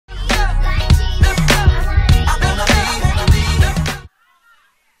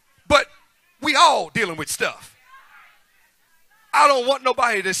all dealing with stuff. I don't want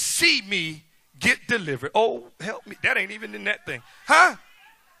nobody to see me get delivered. Oh, help me. That ain't even in that thing. Huh?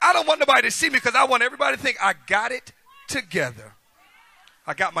 I don't want nobody to see me because I want everybody to think I got it together.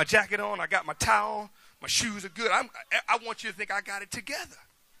 I got my jacket on. I got my towel. My shoes are good. I want you to think I got it together.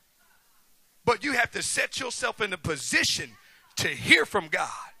 But you have to set yourself in a position to hear from God.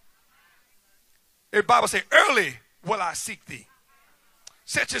 The Bible says, early will I seek thee.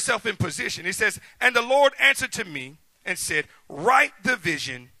 Set yourself in position. It says, and the Lord answered to me and said, write the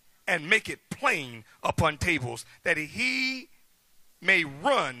vision and make it plain upon tables, that he may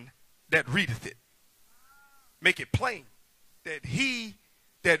run that readeth it. Make it plain, that he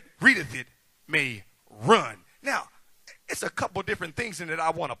that readeth it may run. Now, it's a couple different things in it I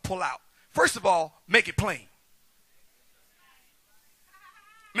want to pull out. First of all, make it plain.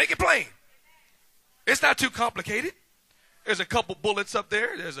 Make it plain. It's not too complicated. There's a couple bullets up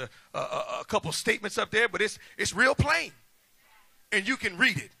there. There's a couple statements up there, but it's real plain. And you can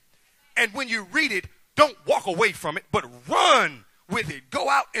read it. And when you read it, don't walk away from it, but run with it. Go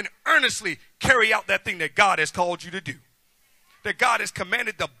out and earnestly carry out that thing that God has called you to do, that God has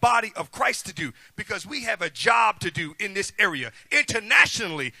commanded the body of Christ to do, because we have a job to do in this area.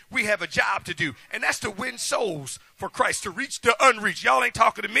 Internationally, we have a job to do, and that's to win souls for Christ, to reach the unreached. Y'all ain't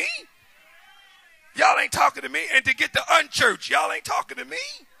talking to me. Y'all ain't talking to me. And to get the unchurched. Y'all ain't talking to me.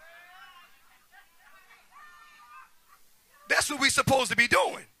 That's what we're supposed to be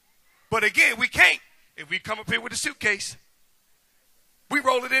doing. But again, we can't if we come up here with a suitcase. We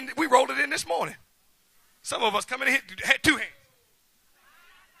rolled it in this morning. Some of us coming in here had two hands.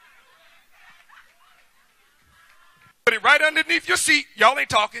 Put it right underneath your seat. Y'all ain't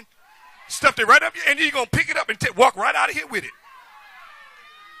talking. Stuffed it right up, and you're going to pick it up and walk right out of here with it.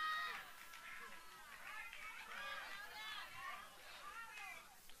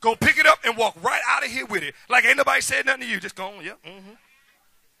 Go pick it up and walk right out of here with it. Like ain't nobody said nothing to you. Just go on, yeah. Mm-hmm.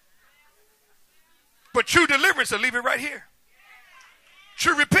 But true deliverance will leave it right here.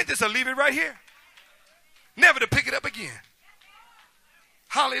 True repentance will leave it right here. Never to pick it up again.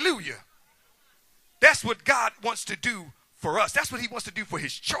 Hallelujah. That's what God wants to do for us. That's what he wants to do for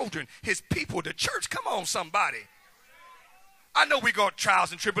his children, his people, the church. Come on, somebody. I know we go through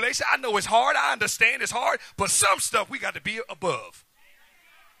trials and tribulation. I know it's hard. I understand it's hard. But some stuff we got to be above.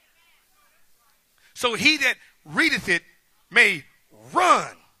 So he that readeth it may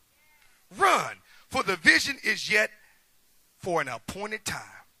run. Run. For the vision is yet for an appointed time.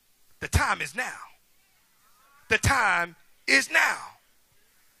 The time is now. The time is now.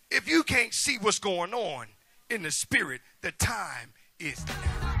 If you can't see what's going on in the spirit, the time is now.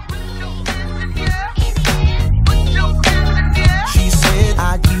 She said,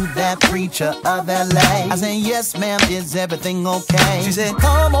 are you that preacher of LA? I said, yes, ma'am, is everything okay? She said,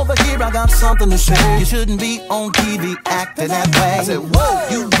 come over here, I got something to say. You shouldn't be on TV acting that way. I said, whoa,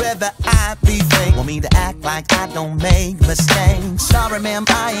 you'd rather I be fake. Want me to act like I don't make mistakes. Sorry, ma'am,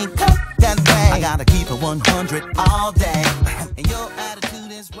 I ain't cut that way. I gotta keep it 100 all day. And your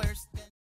attitude is worse than